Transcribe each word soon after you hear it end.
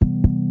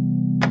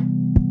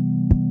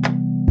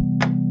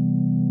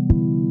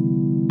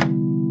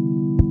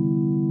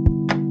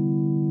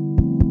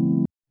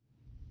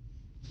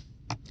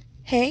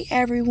Hey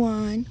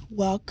everyone,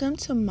 welcome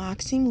to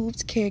Moxie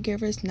Moves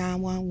Caregivers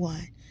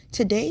 911.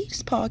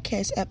 Today's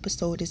podcast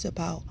episode is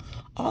about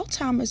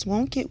Alzheimer's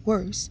won't get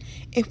worse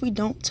if we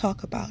don't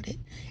talk about it.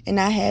 And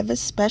I have a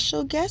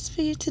special guest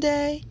for you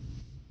today.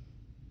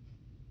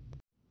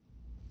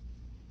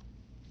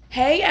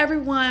 Hey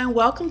everyone,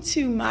 welcome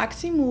to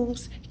Moxie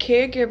Moves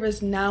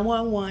Caregivers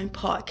 911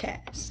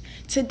 podcast.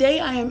 Today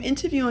I am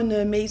interviewing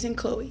the amazing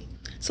Chloe.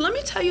 So let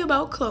me tell you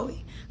about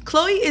Chloe.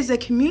 Chloe is a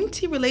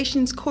community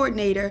relations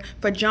coordinator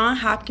for Johns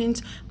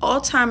Hopkins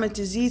Alzheimer's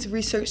Disease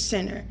Research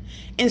Center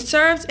and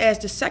serves as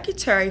the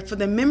secretary for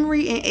the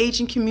Memory and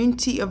Aging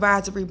Community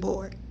Advisory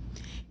Board,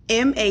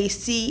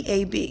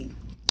 MACAB.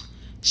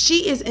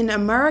 She is an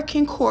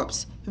American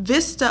Corps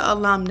Vista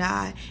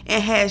alumni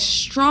and has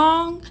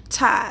strong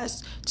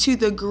ties to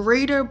the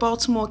greater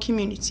Baltimore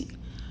community.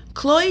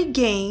 Chloe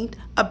gained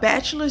a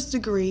bachelor's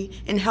degree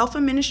in health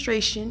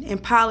administration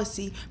and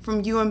policy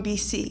from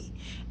UMBC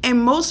and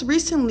most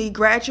recently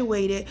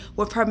graduated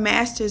with her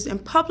master's in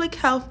public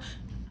health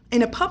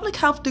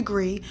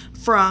degree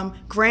from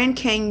Grand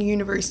Canyon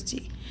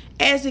University.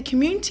 As a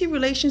community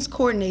relations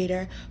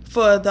coordinator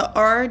for the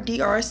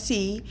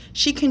RDRC,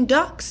 she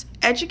conducts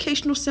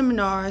educational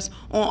seminars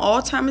on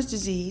Alzheimer's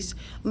disease,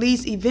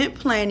 leads event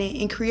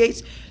planning, and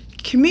creates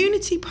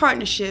community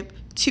partnership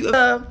to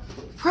the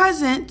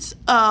presence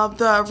of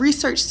the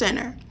research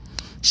center.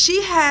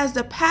 She has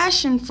the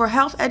passion for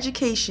health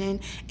education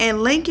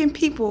and linking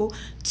people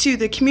to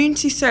the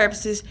community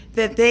services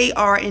that they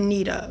are in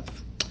need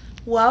of.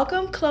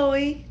 Welcome,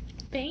 Chloe.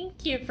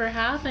 Thank you for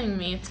having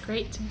me. It's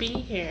great to be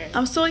here.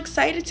 I'm so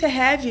excited to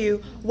have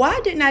you. Why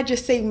didn't I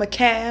just say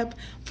MACAB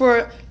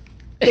for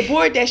the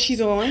board that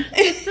she's on?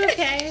 It's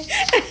okay.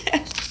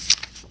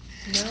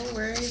 No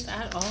worries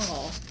at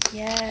all.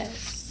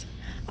 Yes.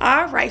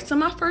 All right. So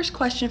my first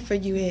question for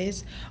you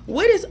is,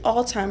 what is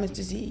Alzheimer's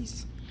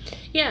disease?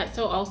 Yeah,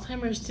 so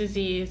Alzheimer's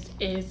disease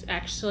is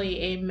actually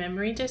a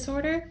memory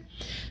disorder.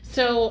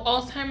 So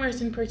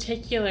Alzheimer's in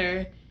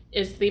particular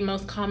is the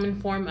most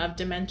common form of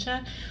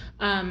dementia.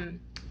 And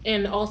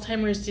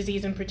Alzheimer's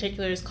disease in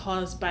particular is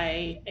caused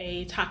by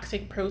a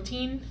toxic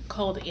protein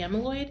called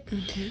amyloid.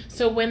 Mm-hmm.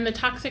 So when the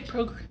toxic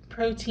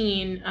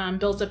protein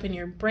builds up in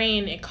your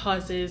brain, it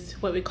causes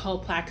what we call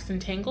plaques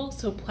and tangles.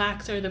 So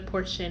plaques are the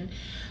portion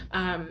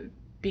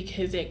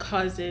because it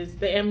causes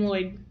the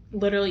amyloid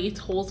literally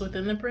eats holes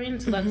within the brain,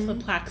 so that's the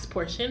plaques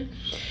portion.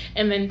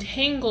 And then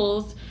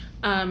tangles,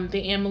 the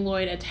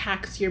amyloid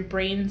attacks your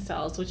brain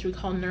cells, which we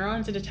call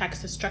neurons. It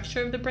attacks the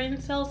structure of the brain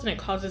cells and it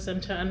causes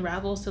them to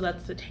unravel, so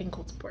that's the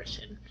tangles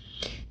portion.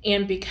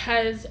 And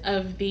because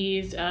of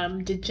these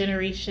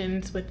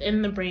degenerations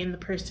within the brain, the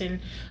person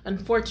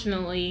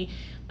unfortunately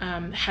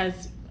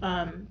has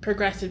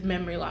progressive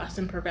memory loss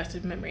and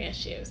progressive memory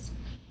issues.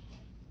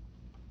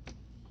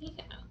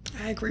 Yeah.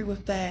 I agree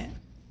with that.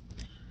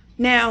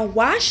 Now,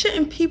 why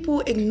shouldn't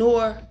people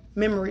ignore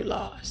memory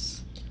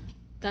loss?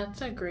 That's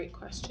a great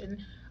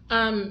question.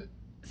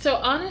 So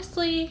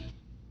honestly,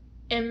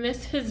 and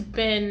this has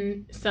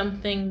been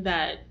something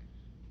that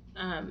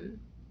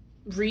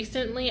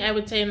recently, I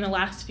would say in the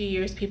last few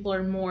years, people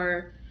are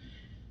more,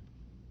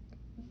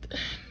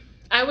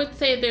 I would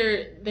say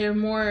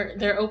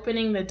they're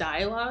opening the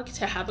dialogue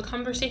to have a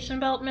conversation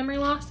about memory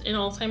loss and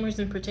Alzheimer's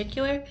in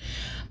particular.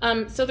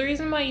 So the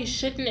reason why you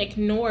shouldn't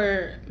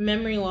ignore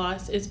memory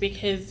loss is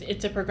because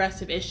it's a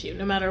progressive issue.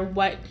 No matter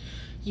what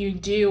you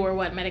do or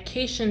what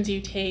medications you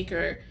take,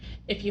 or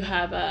if you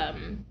have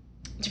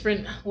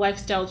different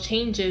lifestyle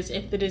changes,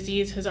 if the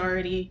disease has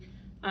already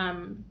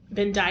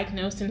been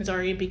diagnosed and has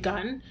already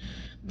begun,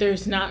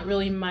 there's not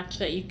really much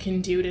that you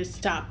can do to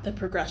stop the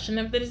progression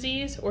of the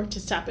disease or to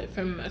stop it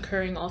from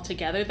occurring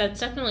altogether. That's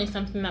definitely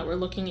something that we're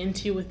looking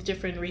into with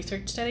different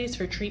research studies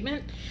for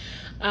treatment.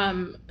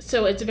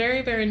 So it's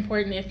very, very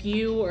important if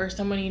you or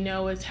someone you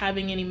know is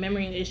having any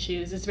memory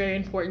issues, it's very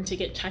important to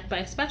get checked by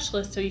a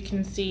specialist so you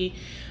can see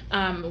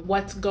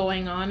what's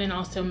going on and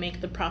also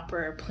make the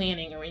proper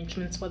planning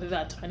arrangements, whether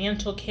that's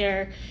financial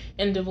care,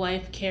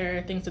 end-of-life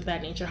care, things of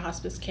that nature,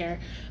 hospice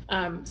care,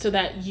 so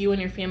that you and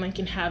your family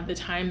can have the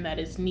time that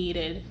is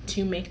needed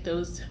to make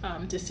those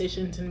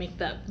decisions and make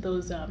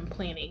those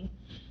planning.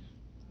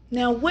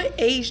 Now, what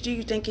age do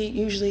you think it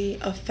usually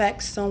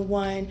affects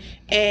someone,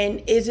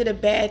 and is it a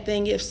bad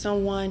thing if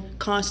someone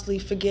constantly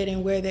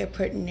forgetting where they're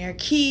putting their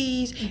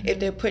keys,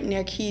 if they're putting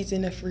their keys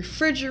in the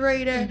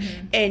refrigerator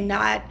and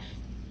not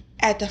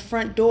at the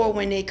front door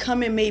when they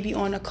come in, maybe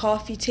on a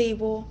coffee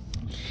table?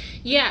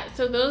 Yeah,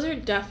 so those are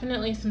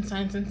definitely some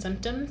signs and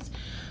symptoms.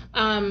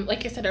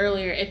 Like I said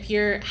earlier, if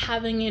you're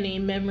having any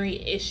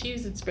memory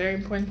issues, it's very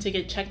important to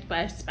get checked by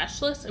a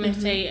specialist, and I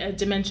say a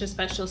dementia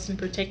specialist in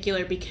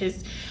particular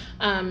because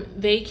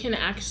they can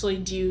actually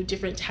do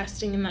different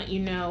testing and let you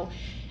know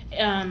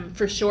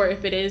for sure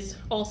if it is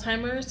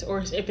Alzheimer's or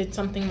if it's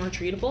something more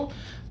treatable.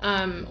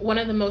 One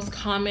of the most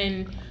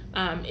common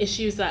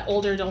issues that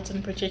older adults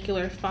in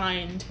particular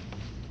find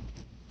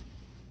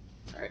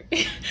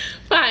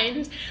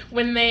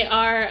when they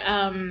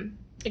are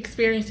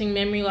experiencing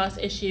memory loss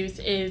issues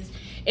is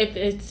if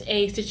it's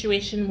a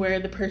situation where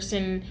the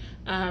person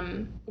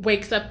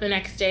wakes up the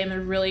next day and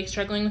they're really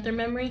struggling with their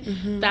memory,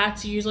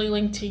 that's usually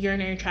linked to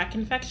urinary tract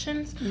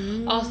infections.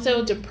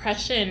 Also,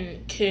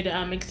 depression could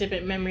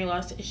exhibit memory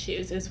loss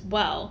issues as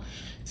well.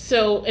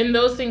 So, and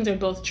those things are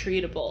both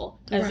treatable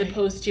as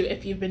opposed to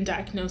if you've been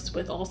diagnosed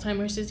with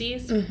Alzheimer's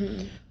disease.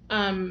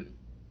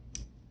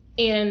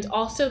 And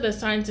also the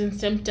signs and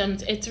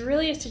symptoms, it's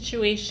really a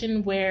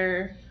situation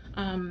where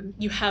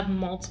you have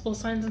multiple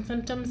signs and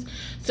symptoms.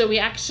 So we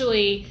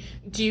actually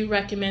do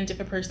recommend if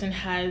a person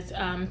has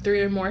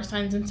 3 or more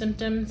signs and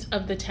symptoms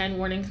of the 10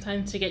 warning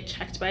signs to get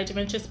checked by a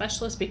dementia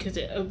specialist, because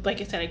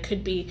like I said, it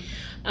could be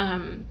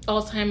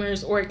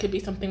Alzheimer's or it could be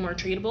something more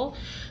treatable.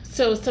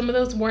 So some of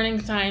those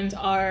warning signs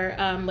are,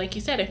 like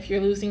you said, if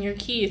you're losing your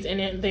keys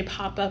and they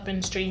pop up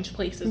in strange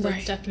places,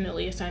 that's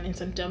definitely a sign and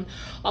symptom.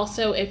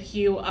 Also, if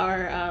you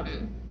are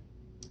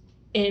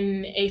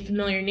in a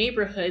familiar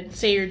neighborhood,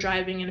 say you're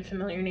driving in a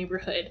familiar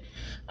neighborhood,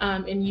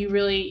 and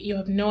you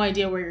have no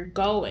idea where you're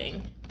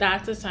going,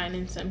 that's a sign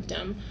and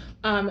symptom.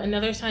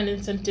 Another sign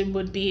and symptom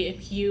would be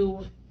if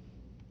you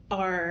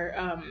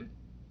are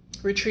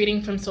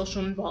retreating from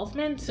social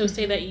involvement. So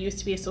say that you used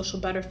to be a social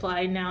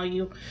butterfly, now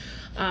you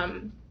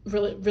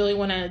really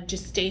want to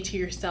just stay to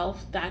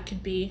yourself. That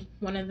could be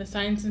one of the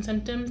signs and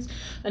symptoms.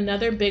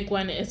 Another big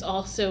one is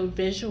also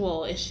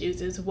visual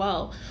issues as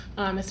well,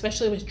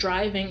 especially with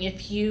driving.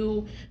 If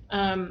you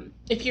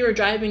are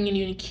driving and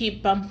you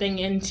keep bumping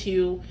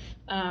into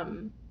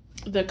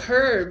the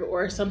curb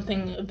or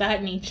something of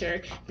that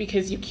nature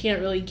because you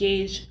can't really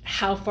gauge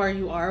how far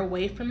you are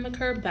away from the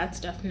curb, that's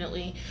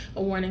definitely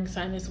a warning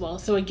sign as well.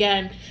 So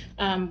again,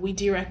 we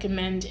do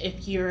recommend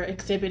if you're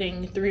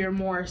exhibiting 3 or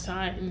more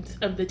signs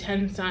of the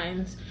 10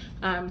 signs,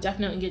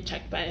 definitely get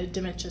checked by a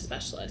dementia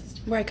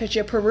specialist. Right, because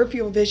your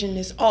peripheral vision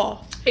is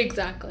off.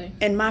 Exactly.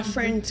 And my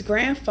friend's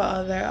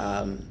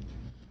grandfather,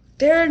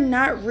 they're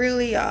not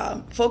really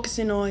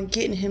focusing on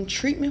getting him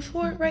treatment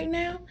for it right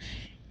now.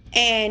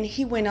 And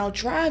he went out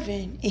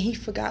driving and he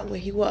forgot where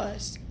he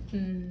was.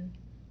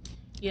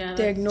 Yeah,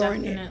 they're that's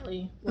ignoring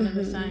definitely one of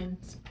the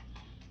signs.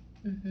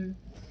 All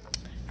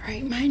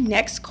right, my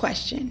next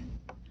question.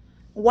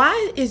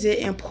 Why is it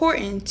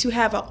important to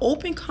have an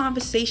open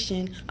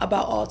conversation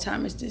about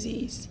Alzheimer's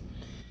disease?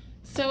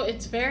 So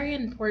it's very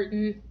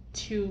important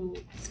to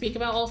speak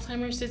about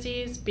Alzheimer's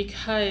disease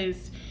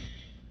because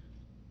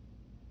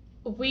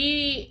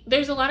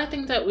there's a lot of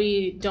things that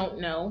we don't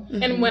know.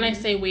 And when I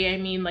say we, I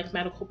mean like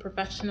medical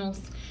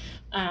professionals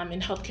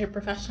and healthcare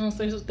professionals.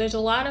 There's a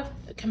lot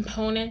of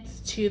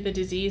components to the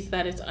disease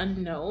that is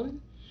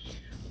unknown.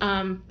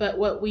 But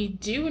what we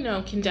do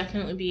know can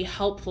definitely be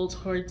helpful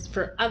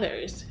for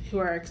others who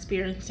are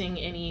experiencing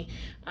any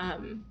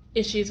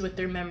issues with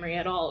their memory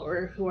at all,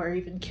 or who are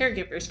even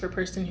caregivers for a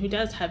person who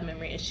does have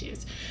memory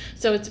issues.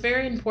 So it's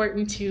very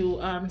important to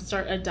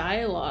start a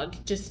dialogue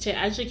just to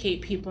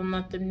educate people and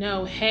let them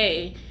know,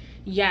 hey,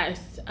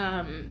 yes,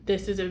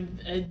 this is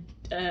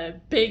a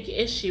big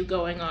issue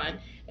going on,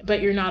 but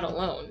you're not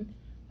alone.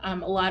 A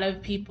lot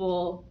of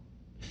people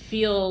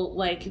feel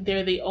like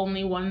they're the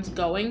only ones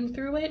going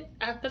through it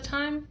at the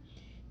time,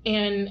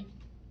 and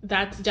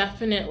that's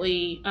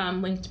definitely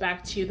linked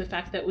back to the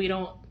fact that we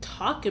don't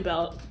talk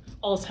about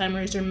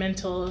Alzheimer's or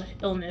mental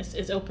illness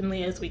as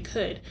openly as we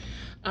could.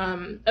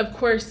 Of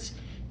course,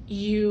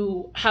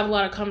 you have a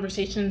lot of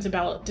conversations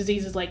about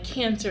diseases like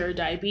cancer,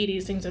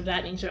 diabetes, things of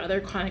that nature, other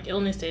chronic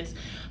illnesses.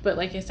 But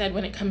like I said,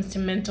 when it comes to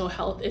mental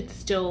health, it's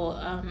still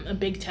a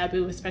big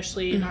taboo,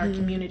 especially in our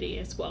community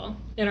as well,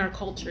 in our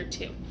culture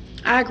too.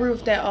 I agree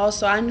with that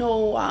also. I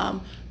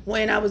know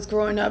when I was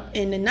growing up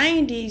in the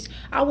 90s,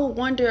 I would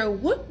wonder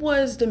what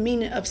was the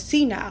meaning of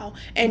senile.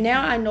 And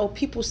now I know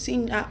people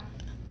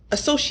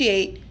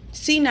associate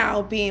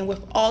senile being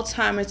with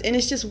Alzheimer's, and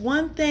it's just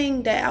one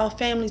thing that our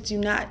families do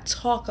not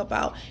talk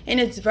about, and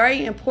it's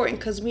very important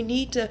because we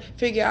need to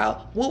figure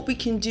out what we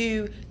can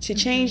do to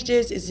change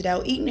this. Is it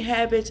our eating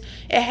habits?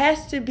 It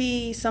has to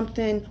be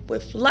something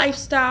with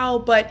lifestyle,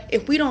 but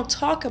if we don't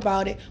talk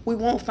about it, we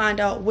won't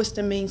find out what's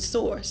the main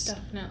source.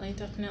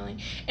 Definitely.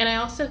 And I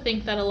also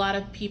think that a lot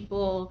of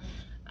people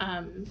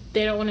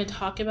they don't want to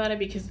talk about it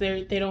because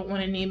they don't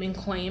want to name and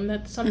claim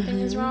that something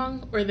is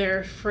wrong, or they're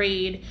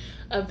afraid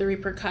of the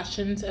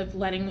repercussions of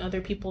letting other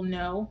people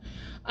know.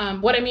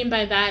 What I mean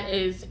by that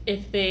is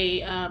if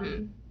they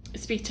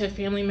speak to a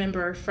family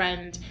member or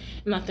friend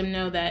and let them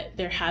know that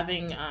they're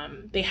having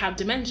they have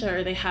dementia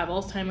or they have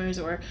Alzheimer's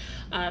or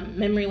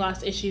memory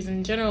loss issues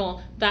in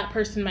general, that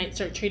person might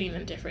start treating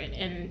them different.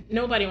 And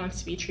nobody wants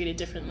to be treated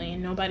differently,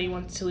 and nobody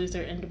wants to lose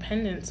their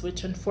independence,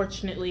 which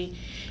unfortunately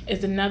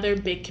is another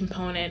big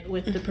component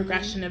with the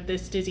progression of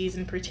this disease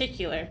in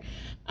particular.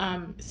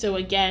 So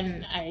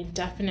again, I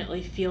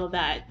definitely feel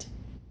that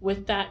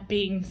with that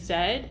being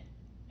said,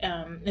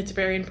 it's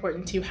very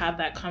important to have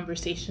that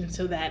conversation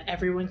so that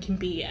everyone can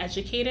be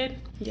educated.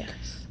 Yes.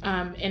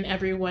 And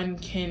everyone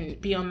can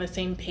be on the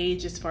same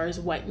page as far as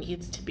what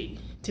needs to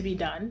be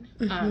done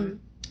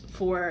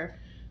for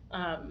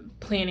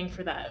planning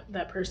for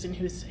that person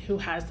who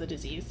has the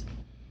disease.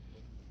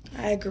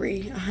 I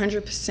agree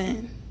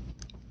 100%.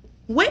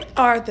 What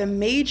are the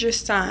major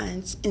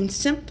signs and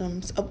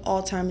symptoms of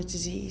Alzheimer's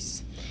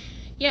disease?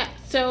 Yeah,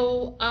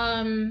 so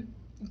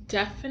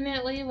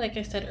definitely, like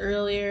I said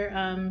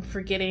earlier,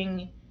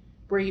 forgetting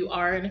where you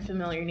are in a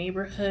familiar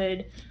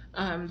neighborhood,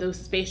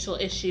 those spatial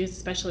issues,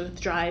 especially with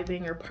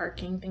driving or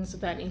parking, things of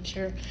that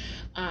nature.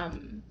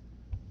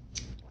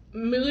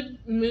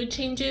 Mood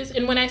changes,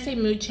 and when I say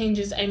mood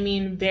changes, I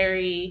mean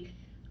very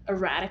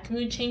erratic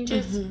mood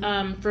changes.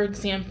 For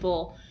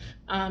example,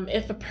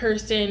 if a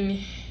person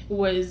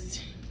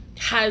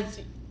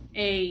has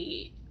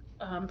a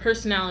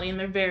personality and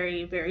they're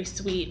very, very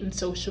sweet and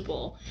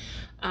sociable,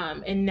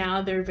 and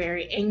now they're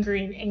very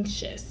angry and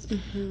anxious,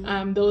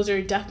 those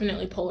are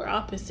definitely polar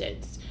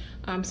opposites.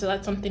 So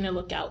that's something to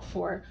look out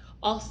for.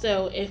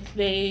 Also, if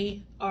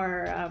they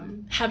are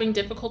having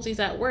difficulties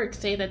at work,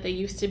 say that they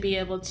used to be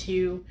able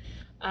to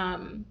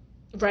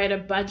write a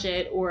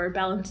budget or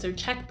balance their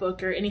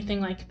checkbook or anything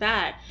like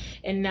that,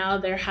 and now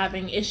they're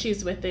having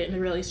issues with it and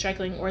they're really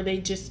struggling, or they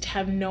just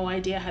have no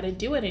idea how to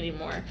do it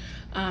anymore.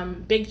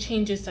 Big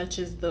changes such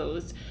as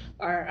those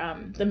are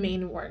the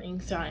main warning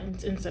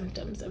signs and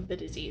symptoms of the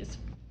disease.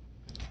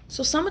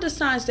 So some of the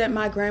signs that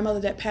my grandmother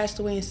that passed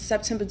away in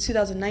September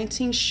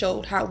 2019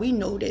 showed how we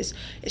noticed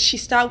is she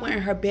stopped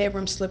wearing her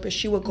bedroom slippers.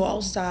 She would go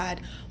outside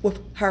with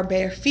her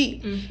bare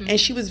feet. And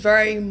she was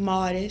very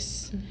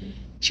modest.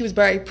 She was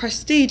very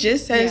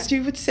prestigious, as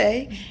you would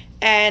say.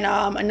 And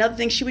another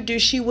thing she would do,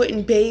 she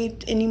wouldn't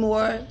bathe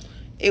anymore.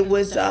 It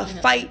was a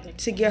fight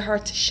to get her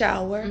to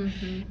shower.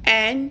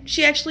 And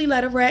she actually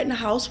let a rat in the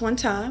house one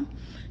time.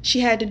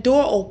 She had the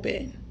door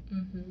open.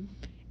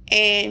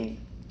 And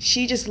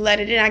she just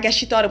let it in. I guess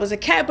she thought it was a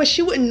cat, but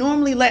she wouldn't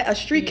normally let a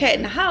street cat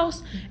in the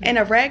house. And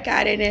a rat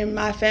got it, and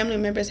my family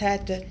members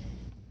had to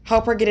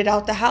help her get it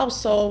out the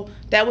house. So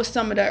that was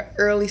some of the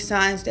early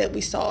signs that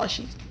we saw.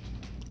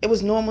 It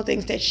was normal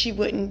things that she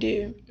wouldn't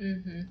do.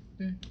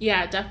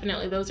 Yeah,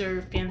 definitely. Those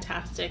are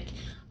fantastic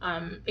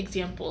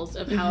examples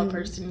of how a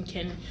person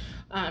can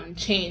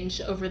change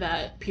over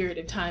that period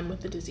of time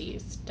with the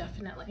disease.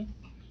 Definitely.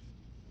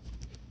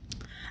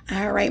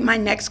 All right, my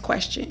next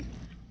question.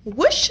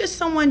 What should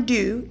someone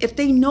do if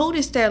they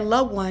notice their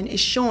loved one is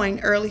showing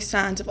early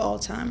signs of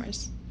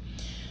Alzheimer's?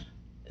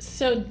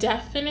 So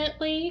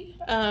definitely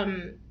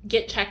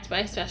get checked by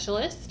a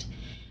specialist.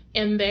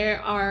 And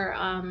there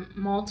are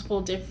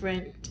multiple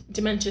different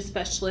dementia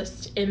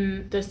specialists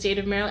in the state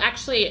of Maryland,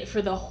 actually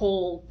for the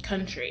whole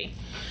country.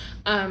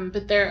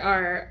 But there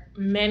are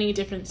many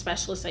different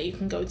specialists that you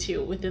can go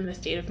to within the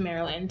state of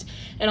Maryland.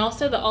 And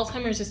also the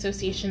Alzheimer's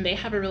Association, they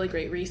have a really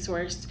great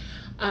resource.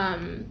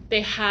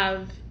 They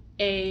have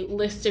a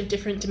list of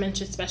different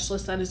dementia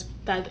specialists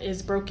that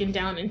is broken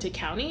down into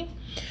county.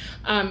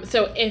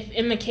 So if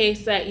in the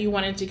case that you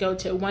wanted to go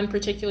to one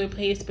particular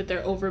place but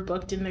they're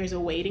overbooked and there's a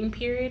waiting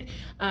period,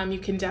 you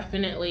can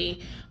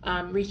definitely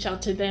reach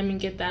out to them and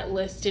get that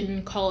list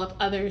and call up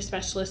other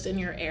specialists in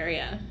your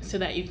area so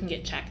that you can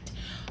get checked.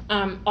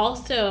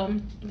 Also,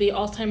 the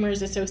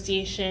Alzheimer's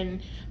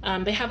Association,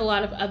 they have a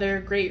lot of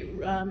other great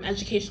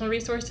educational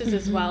resources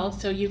as well.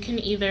 So you can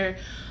either,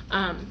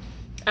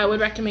 I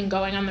would recommend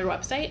going on their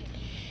website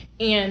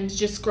and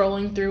just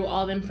scrolling through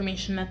all the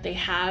information that they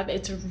have.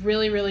 It's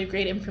really, really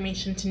great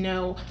information to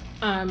know,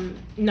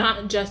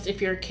 not just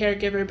if you're a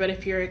caregiver, but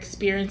if you're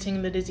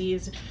experiencing the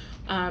disease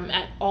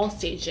at all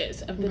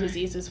stages of the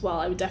disease as well.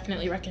 I would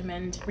definitely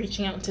recommend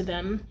reaching out to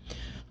them.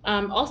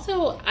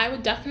 Also, I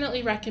would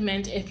definitely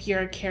recommend if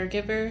you're a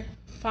caregiver,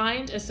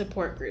 find a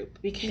support group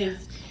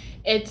because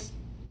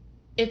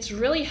it's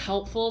really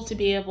helpful to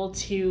be able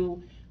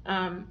to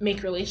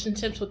make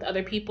relationships with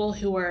other people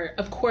who are,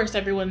 of course,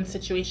 everyone's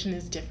situation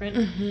is different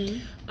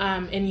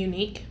and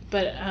unique,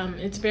 but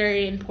it's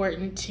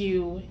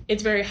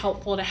very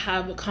helpful to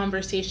have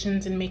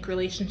conversations and make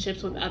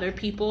relationships with other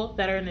people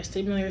that are in a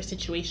similar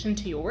situation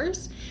to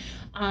yours.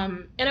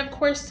 And of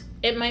course,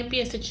 it might be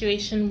a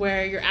situation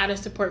where you're at a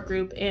support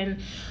group and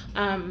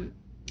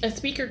a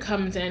speaker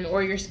comes in,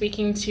 or you're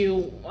speaking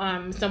to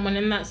someone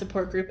in that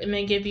support group and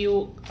they give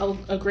you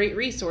a great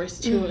resource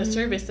to a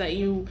service that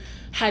you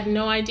had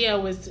no idea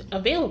was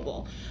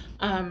available.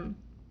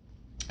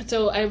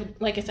 So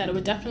like I said, I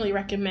would definitely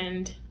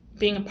recommend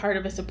being a part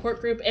of a support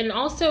group. And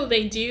also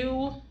they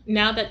do,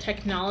 now that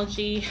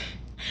technology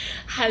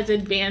has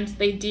advanced,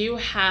 they do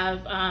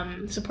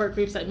have support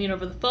groups that meet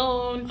over the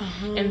phone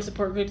and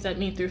support groups that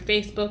meet through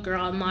Facebook or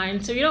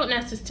online. So you don't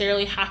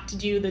necessarily have to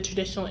do the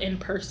traditional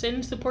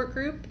in-person support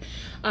group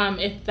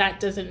if that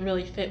doesn't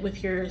really fit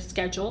with your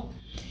schedule.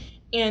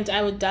 And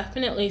I would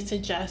definitely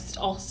suggest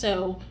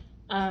also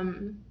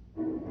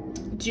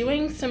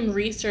doing some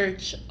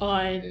research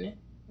on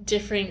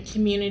different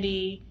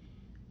community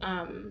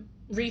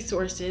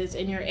resources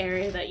in your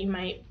area that you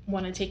might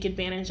want to take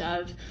advantage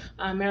of.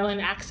 Maryland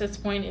Access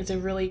Point is a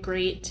really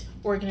great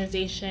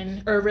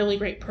organization, or a really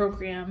great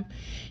program,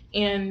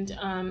 and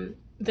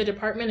the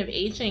Department of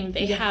Aging,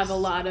 they have a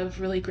lot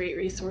of really great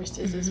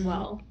resources as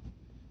well.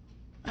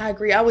 I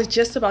agree. I was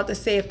just about to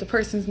say, if the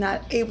person's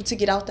not able to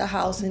get out the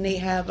house and they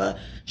have a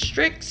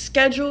strict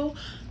schedule,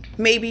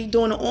 maybe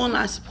doing an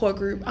online support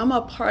group. I'm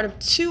a part of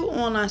 2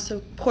 online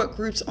support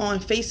groups on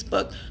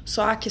Facebook,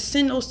 so I can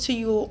send those to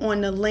you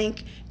on the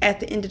link at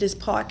the end of this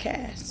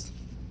podcast.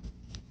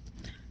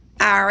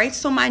 All right,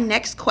 so my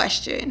next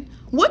question,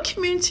 what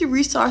community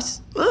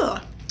resources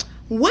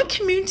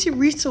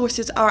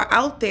are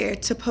out there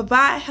to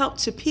provide help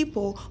to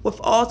people with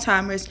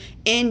Alzheimer's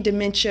and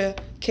dementia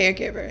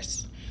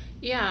caregivers?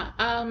 Yeah,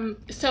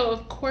 so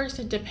of course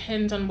it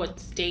depends on what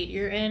state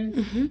you're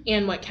in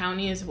and what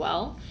county as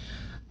well.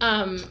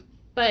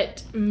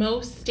 But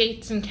most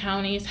states and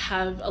counties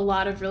have a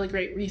lot of really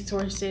great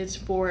resources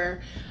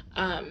for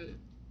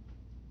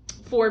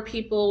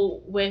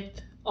people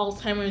with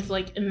Alzheimer's,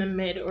 like in the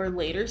mid or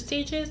later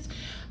stages.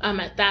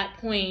 At that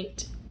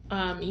point,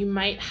 you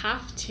might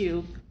have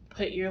to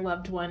put your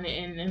loved one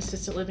in an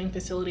assisted living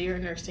facility or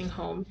nursing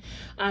home.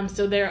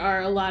 So there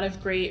are a lot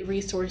of great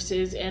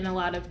resources and a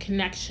lot of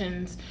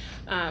connections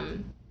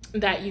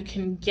that you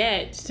can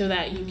get so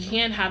that you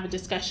can have a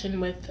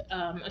discussion with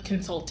a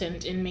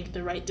consultant and make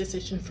the right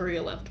decision for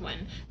your loved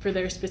one for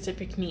their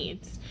specific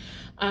needs.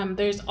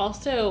 There's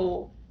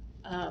also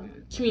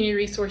community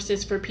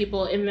resources for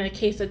people in the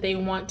case that they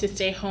want to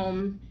stay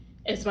home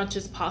as much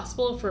as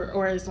possible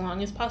or as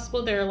long as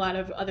possible. There are a lot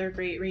of other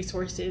great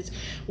resources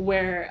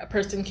where a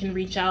person can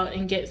reach out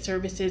and get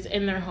services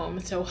in their home,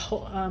 so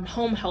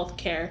home health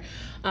care.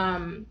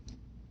 And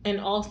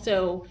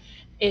also,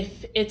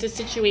 if it's a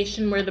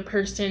situation where the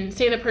person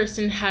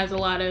has a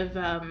lot of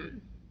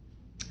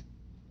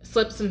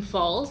slips and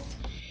falls,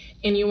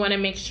 and you want to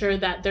make sure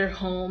that their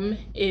home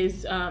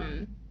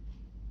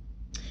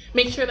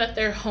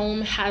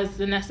has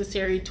the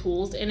necessary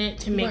tools in it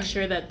to make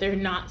sure that they're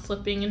not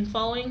slipping and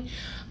falling.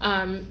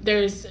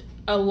 There's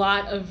a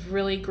lot of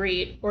really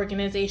great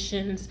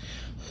organizations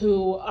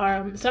who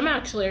are, some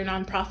actually are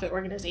nonprofit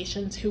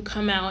organizations, who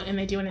come out and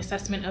they do an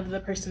assessment of the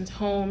person's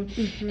home,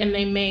 and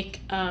they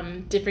make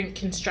different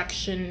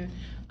construction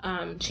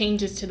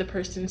changes to the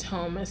person's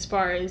home, as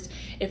far as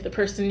if the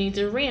person needs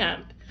a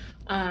ramp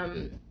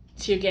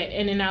to get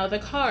in and out of the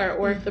car,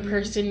 or if the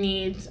person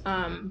needs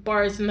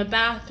bars in the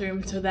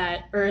bathroom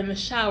or in the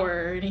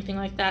shower or anything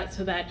like that,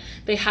 so that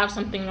they have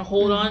something to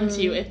hold on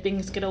to if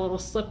things get a little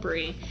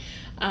slippery.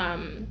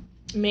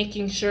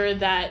 Making sure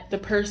that the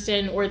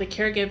person or the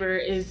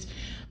caregiver is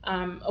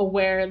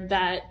aware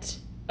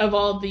of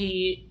all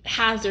the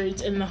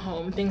hazards in the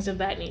home, things of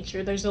that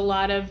nature. There's a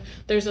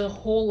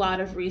whole lot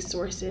of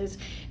resources.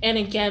 And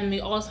again, the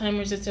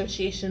Alzheimer's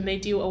Association, they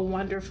do a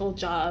wonderful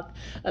job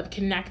of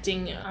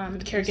connecting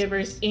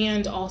caregivers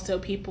and also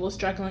people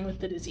struggling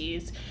with the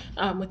disease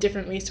with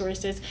different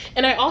resources.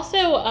 And I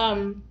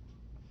also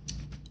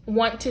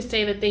want to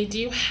say that they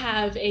do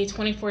have a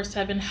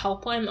 24/7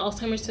 helpline. The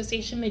Alzheimer's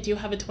Association, they do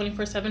have a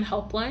 24/7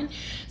 helpline.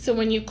 So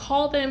when you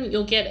call them,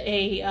 you'll get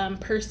a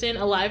live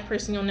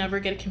person. You'll never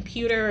get a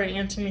computer or an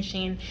answer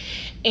machine.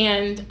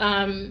 And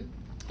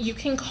you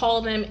can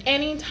call them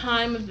any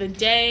time of the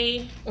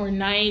day or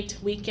night,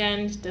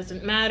 weekend,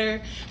 doesn't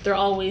matter. They're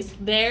always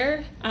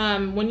there.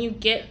 When you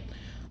get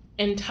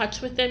in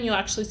touch with them, you'll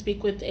actually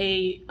speak with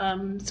a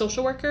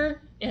social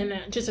worker and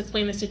just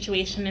explain the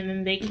situation, and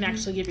then they can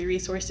actually give you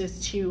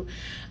resources to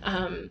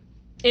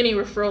any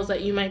referrals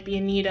that you might be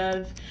in need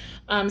of.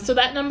 So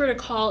that number to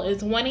call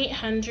is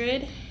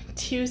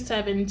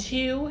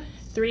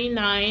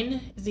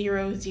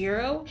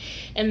 1-800-272-3900,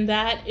 and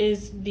that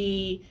is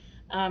the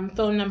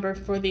phone number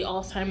for the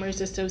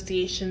Alzheimer's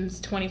Association's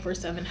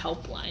 24/7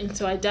 helpline.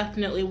 So I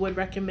definitely would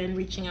recommend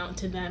reaching out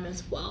to them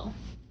as well.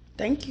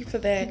 Thank you for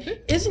that.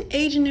 Isn't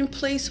Aging in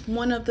Place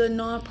one of the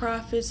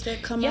nonprofits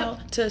that come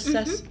out to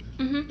assess?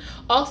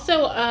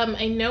 Also,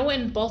 I know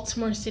in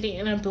Baltimore City,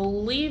 and I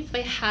believe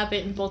they have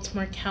it in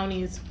Baltimore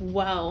County as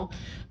well,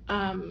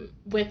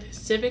 with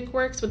Civic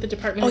Works, with the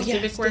Department of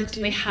Civic Works,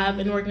 they have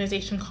an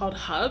organization called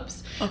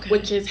Hubs,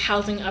 which is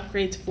housing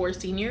upgrades for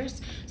seniors.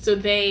 So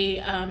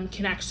they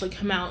can actually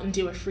come out and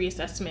do a free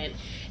assessment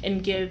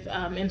and give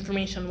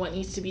information on what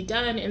needs to be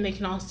done, and they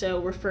can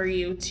also refer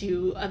you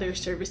to other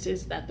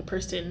services that the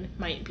person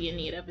might be in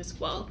need of as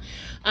well.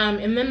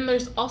 And then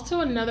there's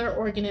also another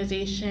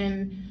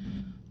organization,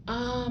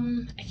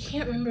 I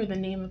can't remember the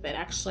name of it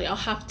actually. I'll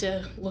have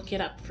to look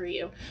it up for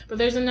you. But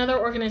there's another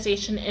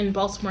organization in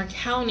Baltimore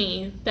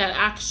County that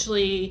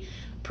actually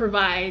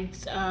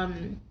provides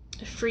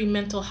free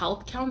mental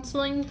health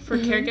counseling for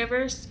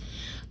caregivers.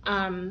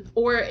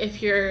 Or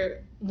if your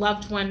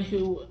loved one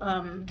who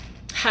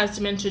has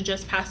dementia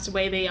just passed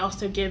away, they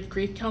also give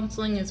grief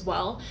counseling as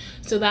well.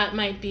 So that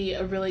might be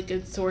a really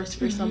good source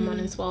for someone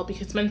as well,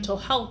 because mental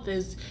health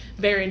is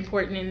very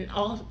important, and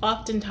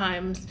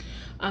oftentimes,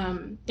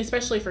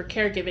 especially for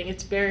caregiving,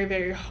 it's very,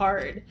 very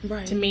hard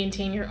to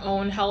maintain your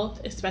own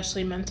health,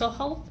 especially mental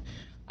health.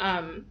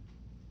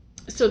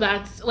 So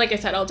that's, like I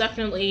said, I'll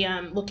definitely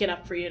look it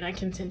up for you, and I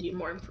can send you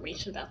more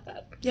information about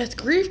that. Yes,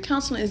 grief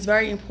counseling is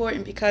very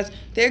important, because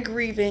they're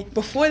grieving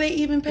before they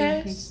even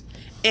pass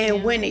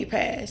and when they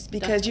pass,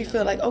 because you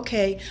feel like,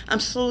 okay, I'm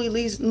slowly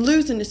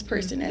losing this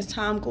person as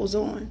time goes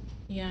on.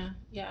 Yeah,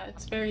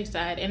 it's very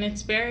sad, and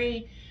it's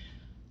very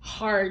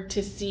hard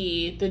to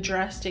see the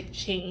drastic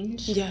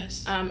change.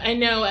 Yes. I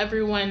know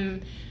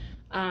everyone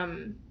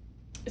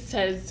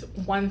says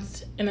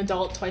once an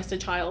adult, twice a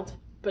child,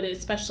 but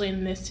especially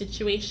in this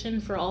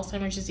situation for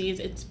Alzheimer's disease,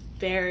 it's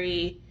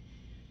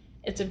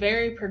a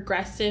very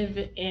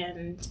progressive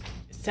and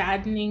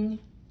saddening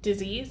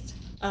disease,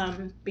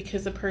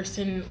 because the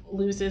person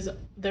loses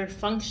their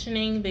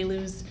functioning, they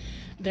lose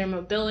their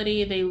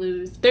mobility,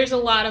 there's a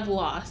lot of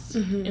loss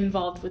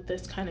involved with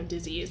this kind of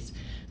disease.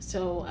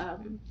 So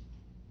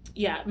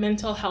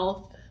mental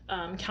health,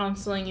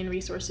 counseling and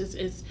resources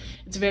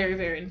it's very,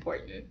 very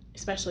important,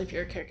 especially if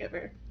you're a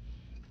caregiver.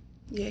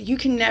 Yeah, you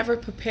can never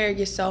prepare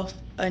yourself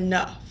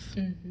enough.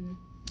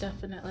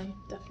 Definitely.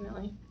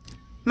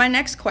 My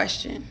next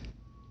question: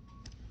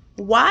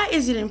 why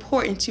is it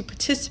important to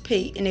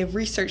participate in a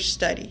research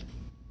study?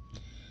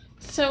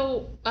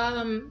 So,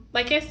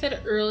 like I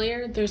said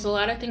earlier, there's a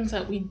lot of things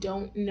that we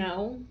don't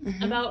know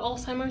about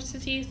Alzheimer's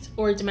disease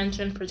or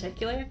dementia in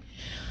particular.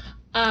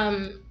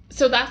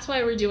 So that's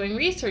why we're doing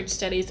research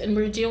studies, and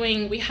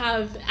we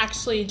have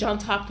actually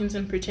Johns Hopkins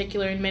in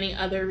particular and many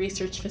other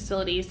research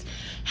facilities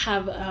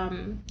have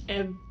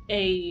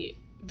a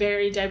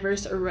very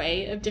diverse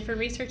array of different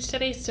research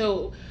studies.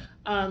 So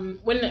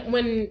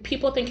when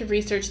people think of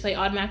research, they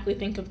automatically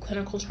think of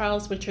clinical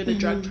trials, which are the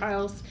drug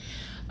trials.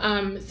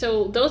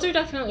 So those are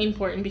definitely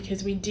important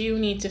because we do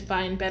need to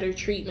find better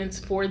treatments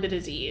for the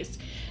disease.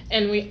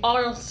 And we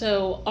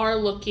also are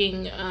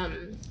looking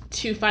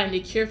to find a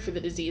cure for the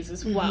disease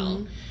as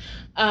well.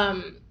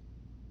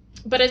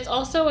 But it's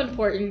also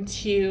important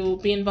to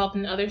be involved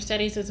in other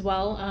studies as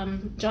well.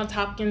 Johns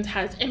Hopkins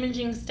has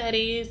imaging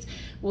studies.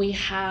 We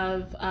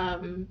have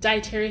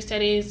dietary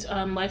studies,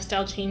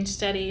 lifestyle change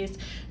studies.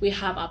 We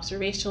have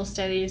observational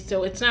studies.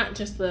 So it's not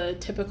just the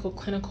typical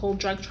clinical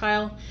drug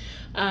trial.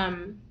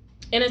 And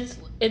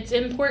it's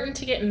important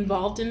to get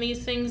involved in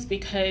these things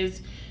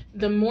because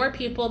the more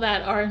people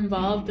that are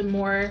involved, the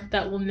more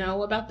that will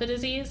know about the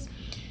disease.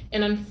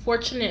 And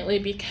unfortunately,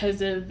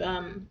 because of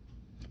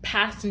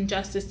past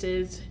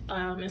injustices,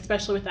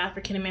 especially with the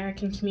African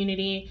American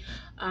community,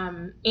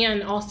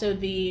 and also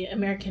the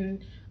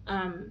Alaskan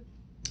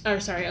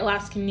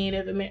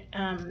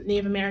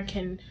Native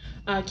American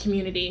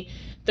community,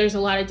 there's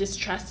a lot of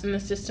distrust in the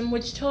system,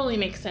 which totally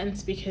makes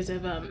sense because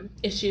of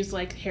issues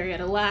like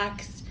Henrietta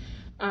Lacks,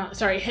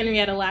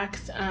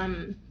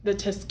 the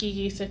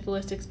Tuskegee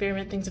syphilis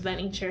experiment, things of that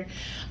nature.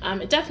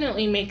 It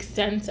definitely makes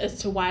sense as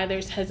to why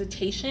there's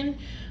hesitation,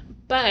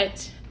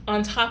 but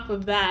on top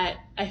of that,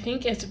 I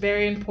think it's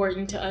very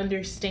important to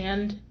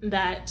understand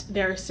that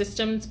there are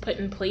systems put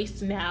in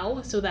place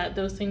now so that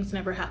those things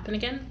never happen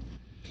again.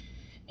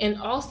 And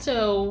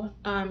also,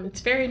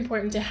 it's very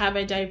important to have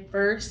a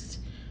diverse,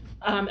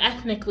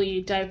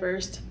 ethnically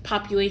diverse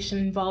population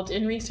involved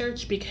in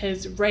research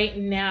because right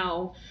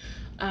now,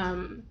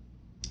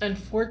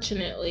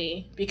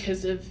 unfortunately,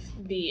 because of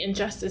the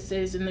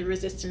injustices and the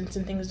resistance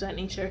and things of that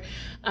nature,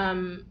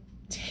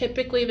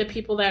 typically the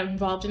people that are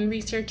involved in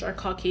research are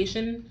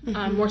Caucasian,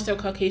 more so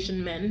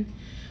Caucasian men.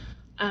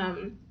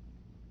 And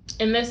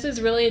this is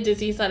really a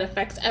disease that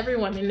affects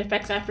everyone and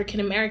affects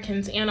African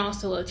Americans and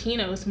also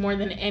Latinos more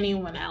than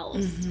anyone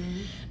else.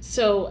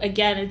 So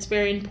again, it's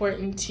very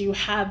important to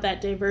have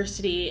that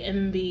diversity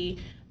in the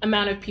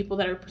amount of people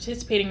that are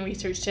participating in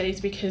research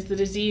studies because the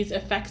disease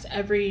affects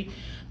every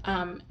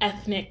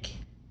ethnic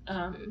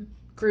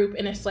group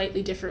in a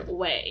slightly different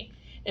way.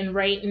 And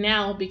right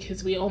now,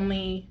 because we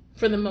only,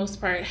 for the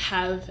most part,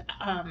 have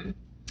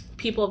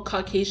people of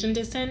Caucasian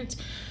descent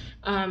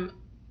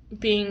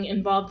being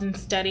involved in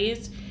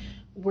studies,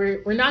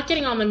 we're not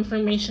getting all the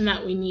information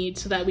that we need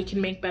so that we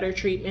can make better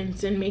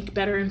treatments and make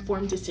better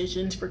informed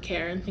decisions for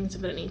care and things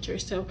of that nature.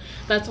 So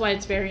that's why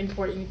it's very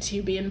important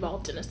to be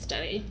involved in a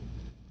study.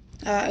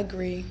 I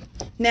agree.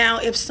 Now,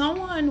 if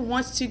someone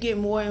wants to get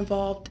more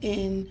involved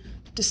in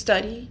the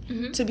study,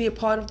 to be a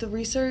part of the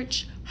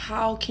research,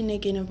 how can they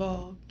get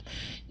involved?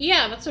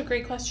 Yeah, that's a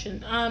great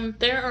question.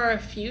 There are a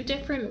few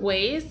different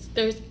ways.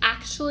 There's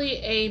actually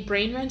a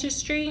brain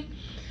registry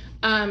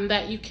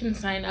that you can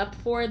sign up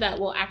for that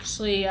will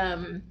actually,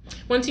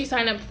 once you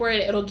sign up for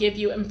it, it'll give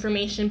you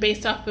information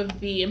based off of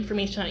the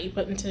information that you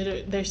put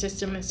into their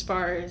system as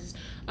far as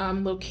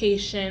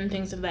location,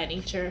 things of that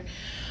nature.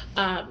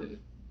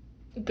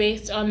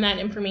 Based on that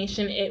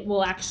information, it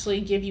will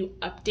actually give you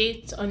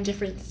updates on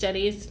different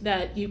studies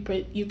that you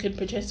could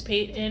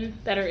participate in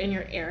that are in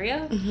your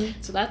area.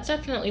 So that's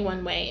definitely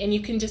one way. And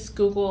you can just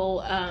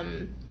Google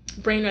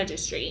brain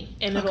registry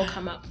and it'll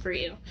come up for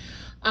you.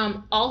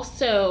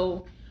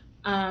 Also,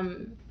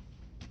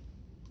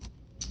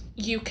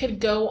 you could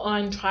go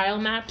on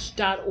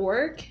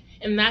trialmatch.org,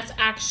 and that's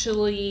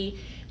actually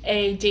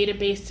a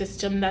database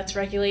system that's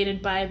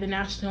regulated by the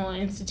National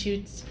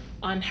Institutes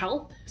on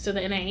Health, so the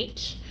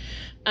NIH.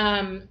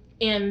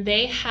 And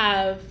they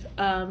have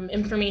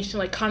information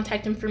like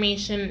contact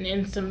information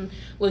and some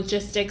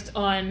logistics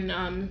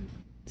on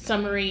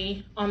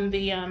summary of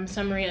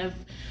the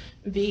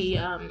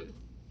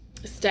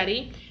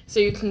study. So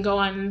you can go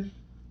on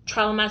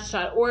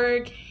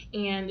trialmatch.org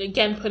and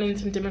again, put in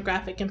some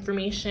demographic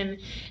information,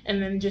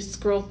 and then just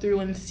scroll through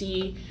and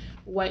see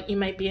what you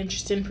might be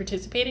interested in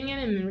participating in,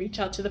 and then reach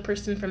out to the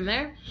person from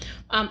there.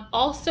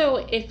 Also,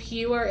 if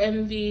you are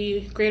in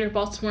the greater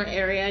Baltimore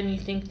area and you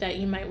think that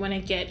you might want to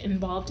get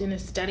involved in a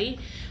study,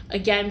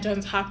 again,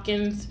 Johns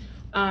Hopkins,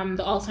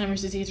 the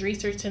Alzheimer's Disease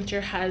Research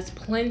Center has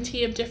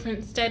plenty of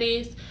different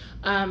studies.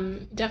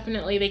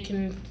 Definitely they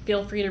can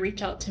feel free to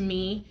reach out to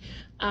me.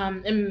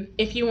 And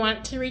if you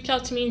want to reach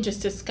out to me and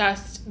just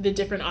discuss the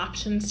different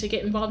options to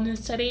get involved in a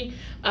study,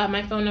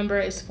 my phone number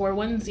is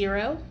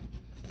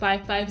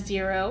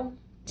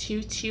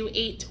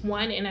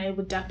 410-550-2281, and I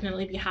would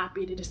definitely be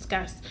happy to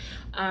discuss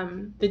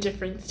the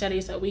different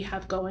studies that we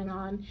have going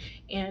on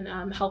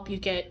and help you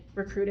get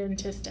recruited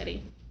into a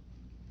study.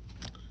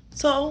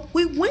 So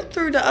we went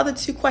through the other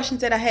two questions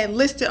that I had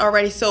listed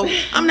already, so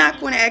I'm not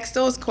going to ask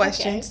those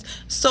questions. Okay.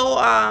 So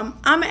I'm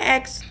going to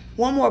ask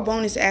one more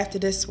bonus after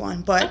this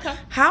one, but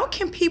How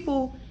can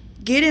people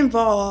get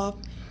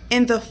involved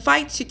in the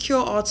fight to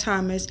cure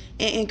Alzheimer's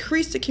and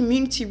increase the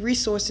community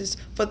resources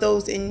for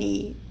those in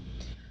need?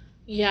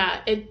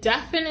 Yeah, it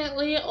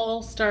definitely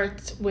all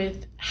starts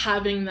with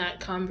having that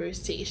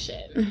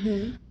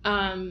conversation.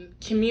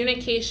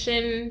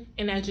 Communication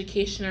and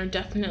education are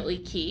definitely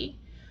key.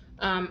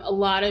 A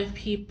lot of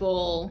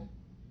people,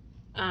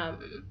 a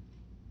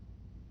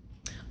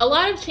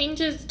lot of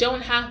changes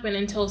don't happen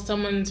until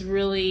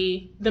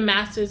the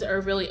masses are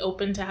really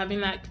open to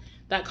having that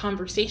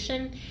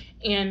conversation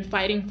and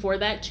fighting for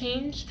that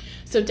change.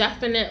 So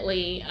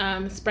definitely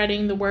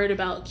spreading the word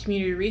about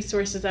community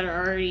resources that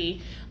are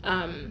already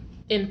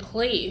in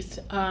place,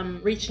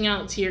 reaching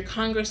out to your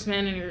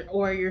congressman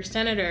or your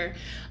senator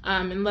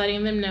and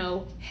letting them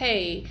know,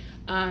 hey,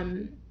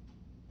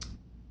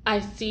 I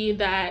see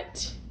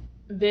that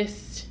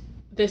this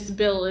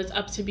bill is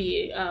up to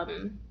be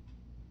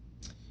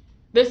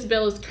this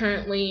bill is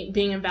currently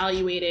being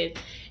evaluated,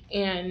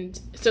 and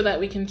so that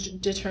we can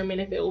determine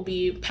if it will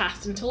be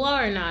passed into law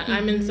or not.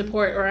 I'm in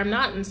support or I'm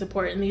not in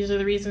support, and these are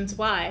the reasons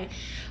why.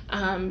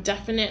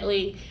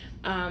 Definitely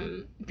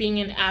being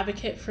an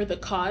advocate for the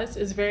cause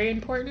is very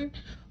important.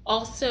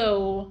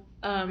 Also,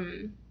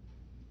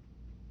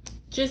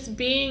 just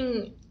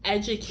being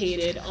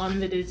educated on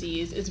the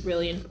disease is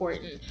really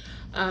important,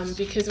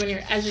 because when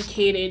you're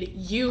educated,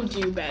 you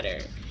do better.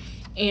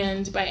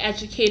 And by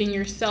educating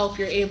yourself,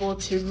 you're able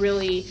to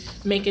really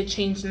make a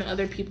change in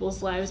other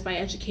people's lives by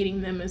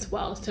educating them as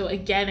well. So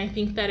again, I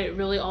think that it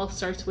really all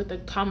starts with a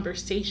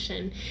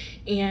conversation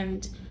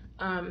and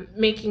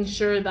making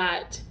sure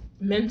that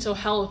mental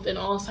health and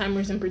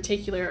Alzheimer's in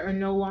particular are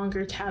no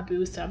longer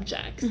taboo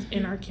subjects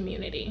in our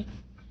community.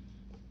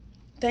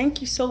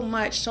 Thank you so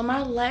much. So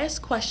my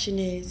last question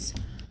is,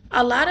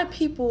 a lot of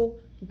people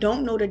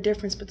don't know the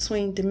difference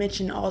between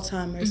dementia and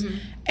Alzheimer's.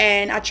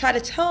 And I try to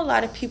tell a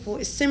lot of people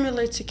it's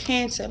similar to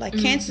cancer. Like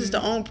cancer is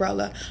the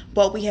umbrella,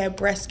 but we have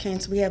breast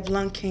cancer, we have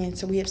lung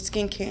cancer, we have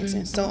skin cancer,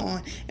 and so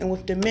on. And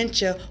with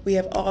dementia, we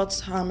have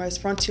Alzheimer's,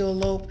 frontal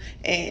lobe,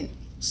 and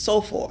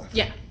so forth.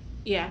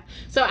 Yeah.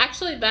 So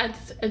actually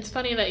it's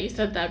funny that you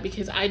said that,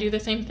 because I do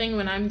the same thing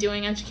when I'm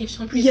doing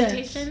educational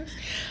presentations.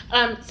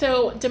 Yes.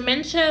 So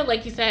dementia,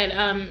 like you said,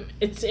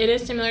 it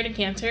is similar to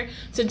cancer.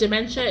 So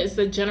dementia is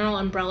the general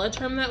umbrella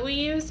term that we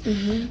use.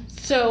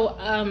 So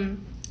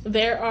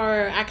there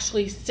are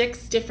actually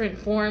 6 different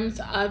forms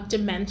of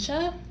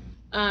dementia.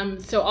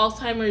 So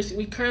Alzheimer's,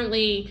 we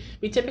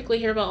typically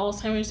hear about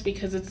Alzheimer's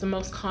because it's the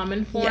most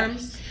common form.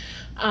 Yes.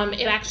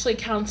 It actually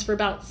counts for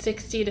about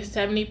 60 to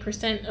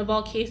 70% of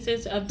all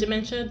cases of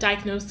dementia,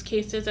 diagnosed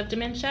cases of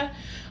dementia.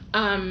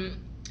 And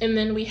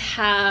then we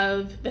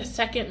have the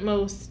second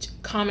most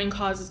common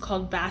cause is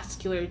called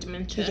vascular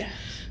dementia. Yes.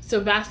 So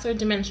vascular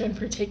dementia in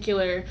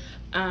particular,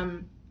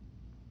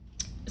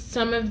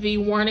 some of the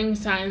warning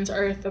signs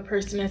are if a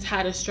person has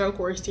had a stroke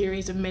or a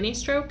series of mini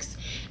strokes.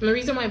 And the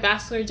reason why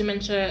vascular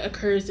dementia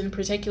occurs in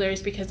particular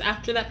is because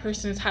after that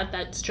person has had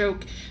that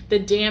stroke, the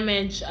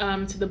damage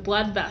to the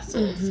blood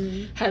vessels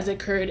has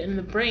occurred in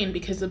the brain,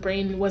 because the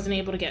brain wasn't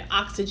able to get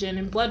oxygen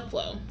and blood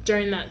flow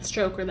during that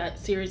stroke or that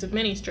series of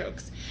mini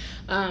strokes,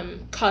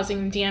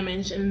 causing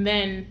damage. And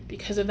then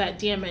because of that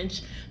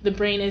damage, the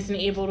brain isn't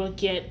able to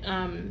get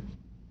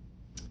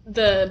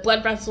the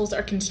blood vessels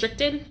are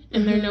constricted,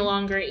 and they're no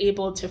longer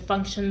able to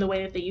function the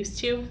way that they used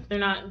to.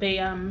 They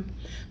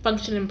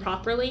function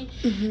improperly.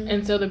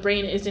 And so the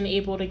brain isn't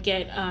able to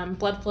get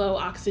blood flow,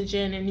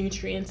 oxygen, and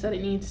nutrients that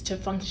it needs to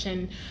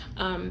function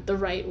the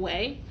right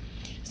way.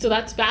 So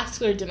that's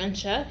vascular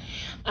dementia.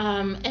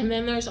 And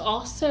then there's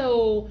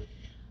also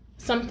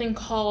something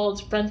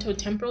called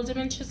frontotemporal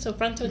dementia. So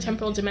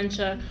frontotemporal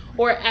dementia,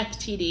 or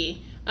FTD,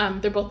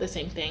 they're both the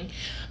same thing,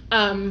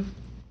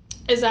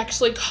 is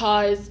actually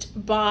caused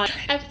by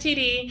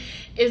FTD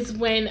is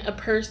when a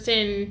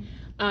person,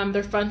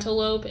 their frontal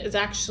lobe is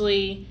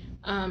actually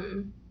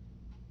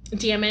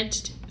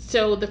damaged.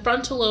 So the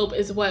frontal lobe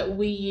is what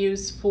we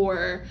use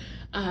for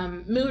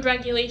mood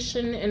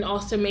regulation and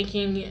also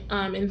making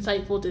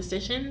insightful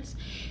decisions.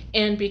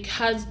 And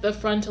because the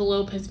frontal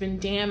lobe has been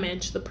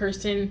damaged, the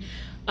person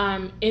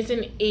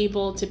isn't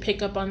able to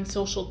pick up on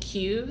social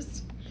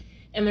cues,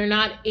 and they're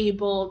not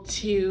able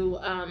to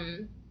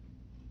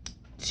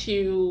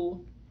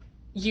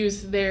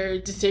use their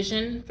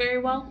decision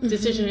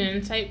and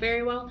insight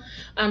very well.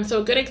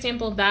 So a good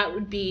example of that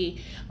would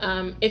be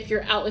if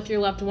you're out with your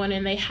loved one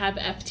and they have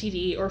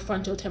FTD or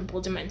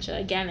frontotemporal dementia.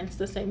 Again, it's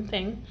the same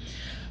thing.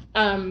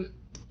 And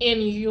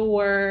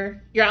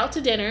you're out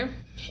to dinner,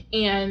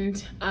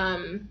 and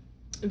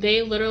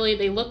they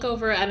look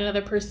over at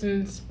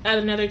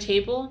another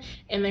table,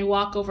 and they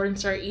walk over and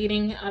start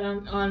eating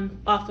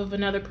off of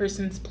another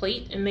person's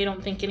plate, and they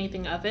don't think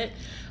anything of it.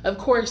 Of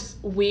course,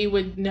 we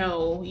would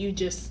know you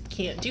just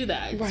can't do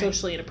that. It's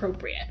socially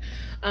inappropriate.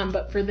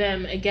 But for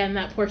them, again,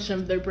 that portion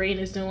of their brain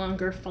is no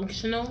longer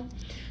functional,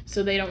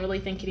 so they don't really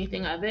think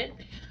anything of it.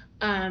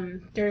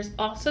 There's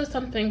also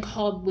something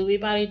called Lewy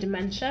body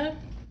dementia.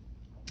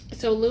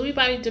 So Lewy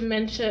body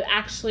dementia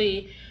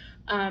actually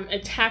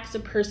attacks a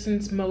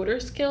person's motor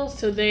skills,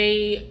 so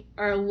they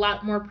are a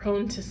lot more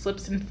prone to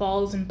slips and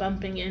falls and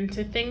bumping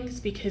into things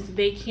because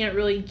they can't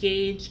really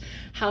gauge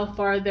how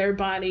far their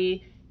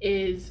body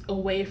is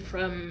away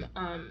from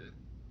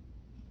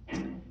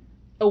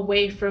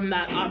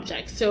that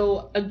object.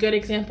 So a good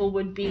example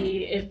would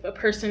be if a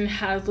person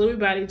has Lewy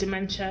body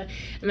dementia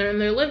and they're in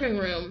their living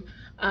room,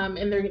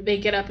 and they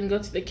get up and go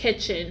to the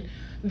kitchen,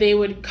 they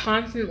would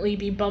constantly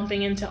be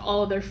bumping into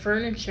all of their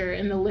furniture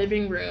in the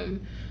living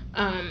room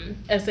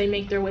as they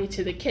make their way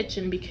to the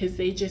kitchen, because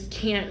they just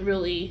can't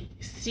really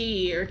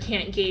see or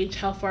can't gauge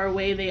how far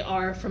away they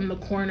are from the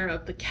corner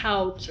of the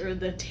couch or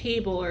the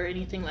table or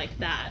anything like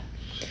that.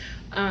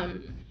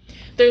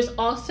 There's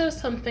also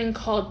something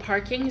called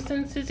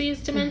Parkinson's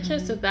disease dementia.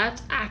 So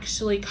that's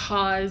actually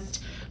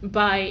caused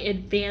by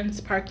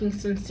advanced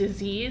Parkinson's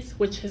disease,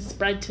 which has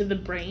spread to the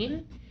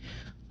brain.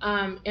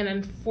 And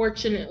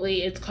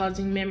unfortunately, it's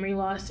causing memory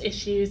loss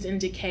issues and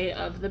decay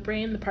of the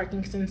brain, the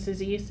Parkinson's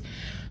disease.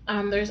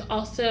 There's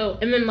also,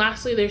 and then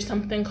lastly, there's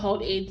something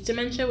called AIDS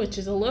dementia, which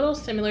is a little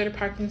similar to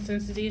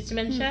Parkinson's disease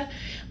dementia.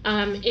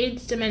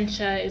 AIDS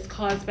dementia is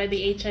caused by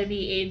the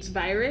HIV/AIDS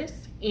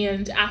virus,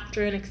 and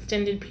after an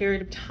extended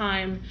period of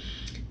time,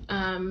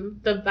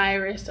 the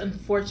virus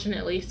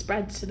unfortunately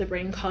spreads to the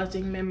brain,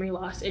 causing memory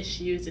loss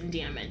issues and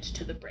damage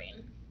to the brain.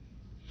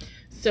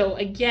 So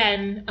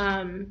again,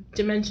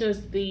 dementia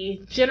is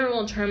the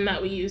general term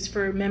that we use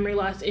for memory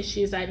loss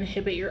issues that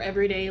inhibit your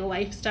everyday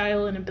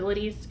lifestyle and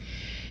abilities.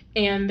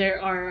 And there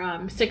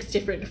are 6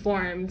 different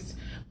forms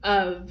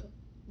of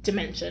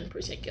dementia in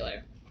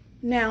particular.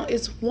 Now,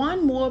 is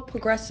one more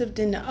progressive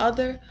than the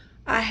other?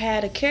 I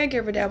had a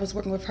caregiver that I was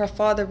working with. Her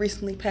father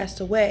recently passed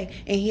away,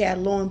 and he had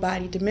Lewy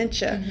body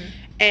dementia.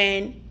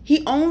 And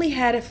he only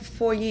had it for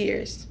 4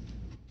 years.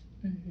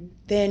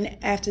 Then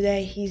after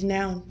that, he's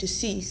now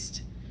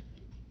deceased.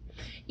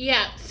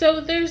 Yeah,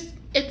 so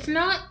it's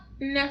not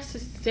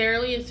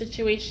necessarily a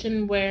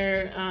situation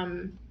where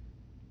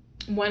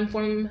one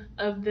form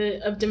of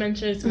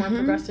dementia is more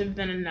progressive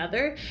than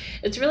another.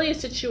 It's really a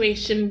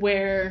situation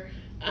where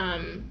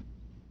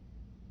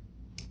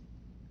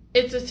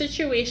it's a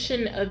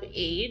situation of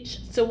age.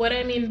 So what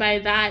I mean by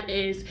that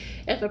is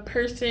if a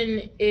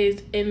person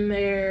is in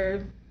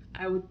their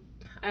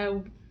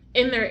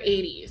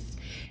 80s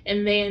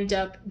and they end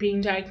up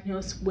being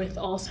diagnosed with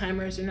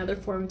Alzheimer's or another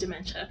form of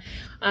dementia,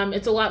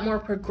 it's a lot more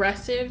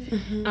progressive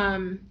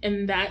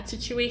in that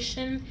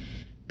situation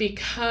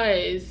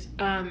because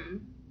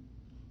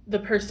the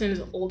person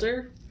is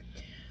older.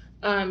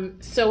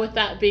 So with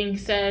that being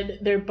said,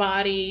 their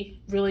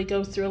body really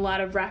goes through a lot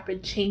of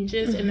rapid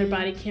changes and their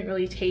body can't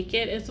really take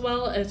it as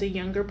well as a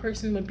younger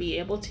person would be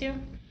able to.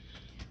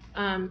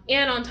 And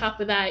on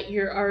top of that,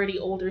 you're already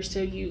older,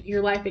 so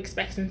your life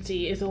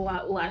expectancy is a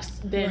lot less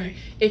than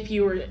if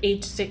you were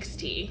age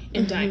 60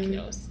 and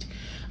diagnosed.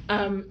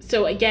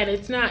 So again,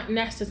 it's not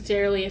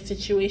necessarily a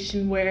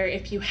situation where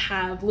if you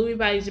have Lewy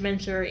body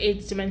dementia or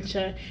AIDS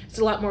dementia, it's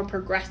a lot more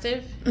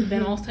progressive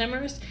than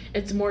Alzheimer's.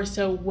 It's more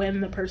so when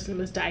the person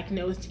was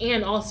diagnosed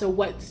and also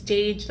what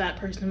stage that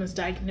person was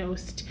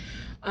diagnosed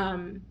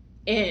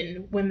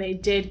in when they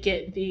did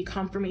get the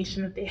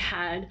confirmation that they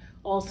had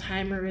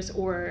Alzheimer's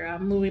or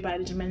Lewy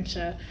body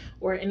dementia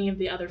or any of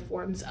the other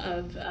forms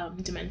of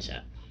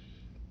dementia.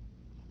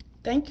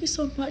 Thank you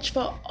so much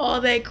for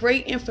all that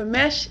great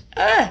information.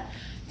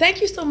 Thank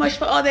you so much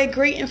for all that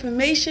great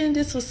information.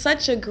 This was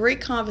such a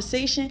great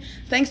conversation.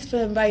 Thanks for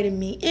inviting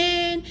me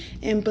in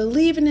and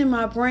believing in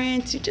my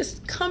brand to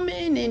just come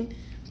in and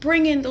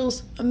bring in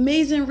those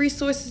amazing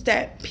resources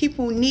that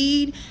people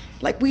need.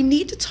 Like, we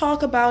need to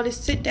talk about it,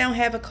 sit down,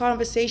 have a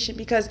conversation,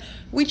 because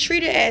we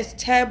treat it as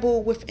taboo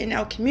within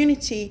our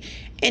community.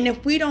 And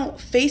if we don't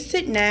face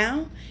it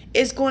now,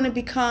 it's going to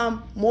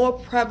become more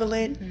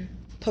prevalent,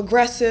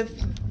 progressive,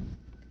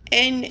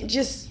 and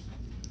just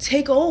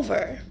take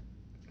over.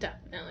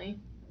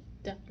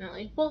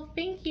 Definitely. Well,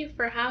 thank you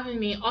for having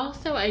me.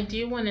 Also, I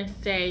do want to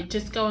say,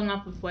 just going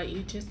off of what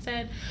you just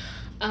said,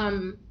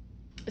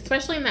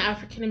 especially in the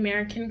African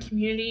American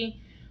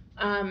community,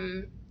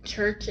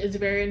 church is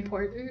very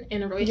important,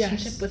 and a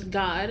relationship with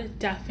God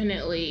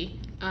definitely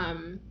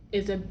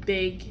is a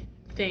big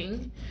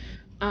thing.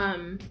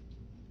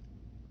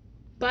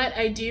 But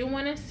I do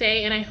want to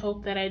say, and I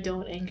hope that I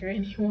don't anger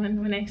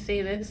anyone when I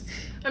say this.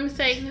 I'm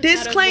saying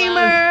this disclaimer,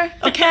 out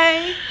of love.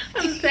 Okay?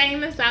 I'm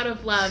saying this out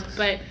of love,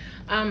 but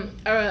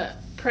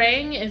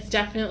prayer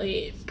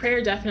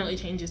definitely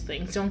changes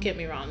things. Don't get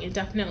me wrong. It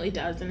definitely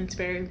does, and it's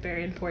very,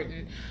 very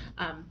important.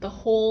 The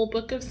whole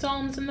book of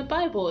Psalms in the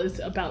Bible is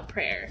about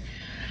prayer.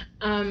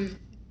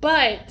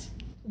 But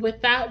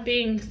with that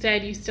being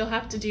said, you still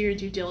have to do your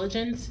due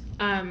diligence.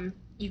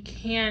 You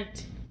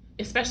can't,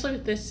 especially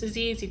with this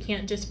disease, you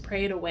can't just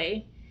pray it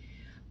away.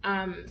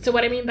 So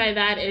what I mean by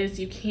that is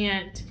you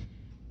can't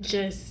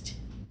just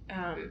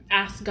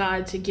ask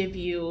God to give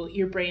you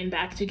your brain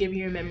back, to give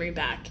you your memory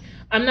back.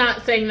 I'm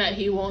not saying that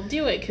he won't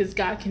do it, because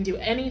God can do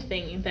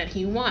anything that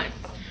he wants.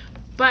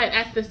 But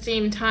at the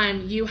same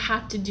time, you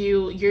have to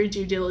do your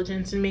due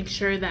diligence and make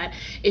sure that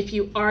if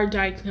you are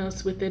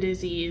diagnosed with the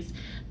disease,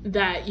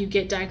 that you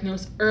get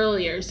diagnosed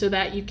earlier so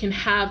that you can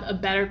have a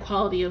better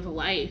quality of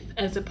life,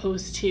 as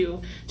opposed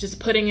to just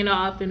putting it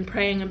off and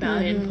praying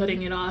about it and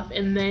putting it off,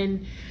 and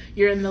then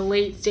you're in the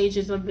late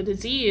stages of the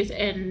disease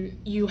and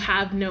you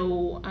have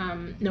no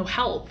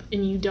help,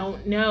 and you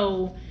don't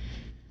know,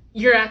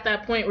 you're at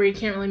that point where you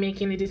can't really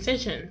make any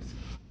decisions.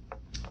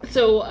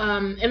 So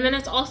and then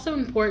it's also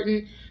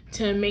important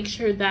to make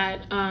sure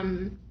that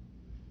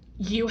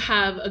you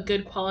have a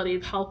good quality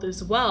of health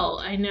as well.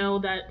 I know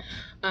that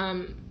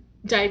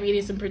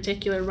diabetes in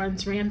particular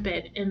runs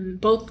rampant in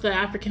both the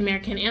African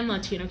American and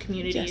Latino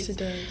communities. Yes, it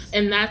does.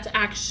 And that's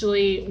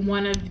actually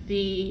one of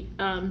the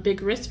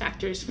big risk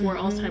factors for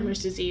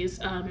Alzheimer's disease.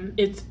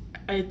 It's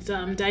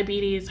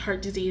diabetes,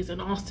 heart disease, and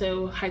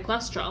also high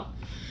cholesterol.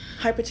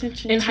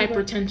 Hypertension. And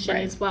hypertension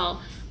as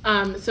well.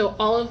 So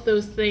all of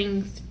those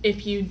things,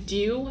 if you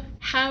do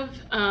have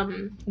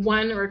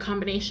one or a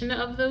combination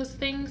of those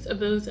things, of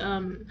those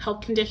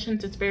health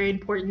conditions, it's very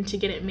important to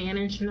get it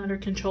managed and under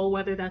control,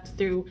 whether that's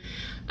through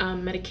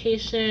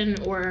medication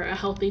or a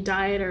healthy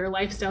diet or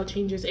lifestyle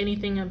changes,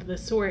 anything of the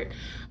sort.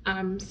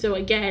 So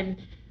again,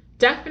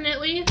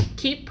 definitely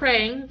keep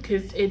praying,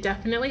 because it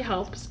definitely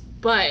helps,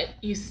 but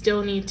you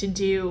still need to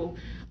do,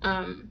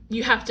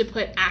 you have to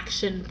put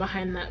action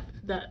behind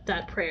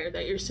that prayer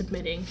that you're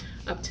submitting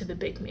up to the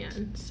big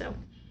man. So,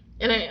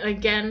 and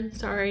again,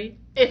 sorry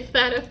if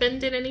that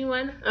offended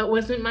anyone. It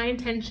wasn't my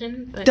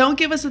intention. But don't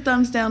give us a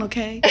thumbs down,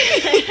 okay?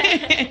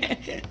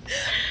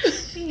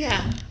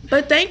 Yeah.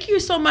 But thank you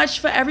so much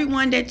for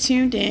everyone that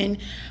tuned in.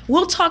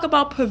 We'll talk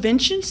about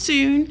prevention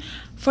soon.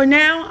 For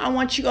now, I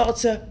want you all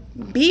to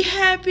be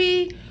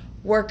happy,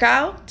 work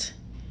out,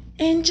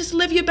 and just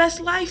live your best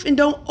life, and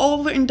don't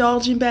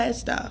overindulge in bad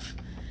stuff.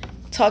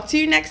 Talk to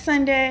you next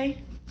Sunday.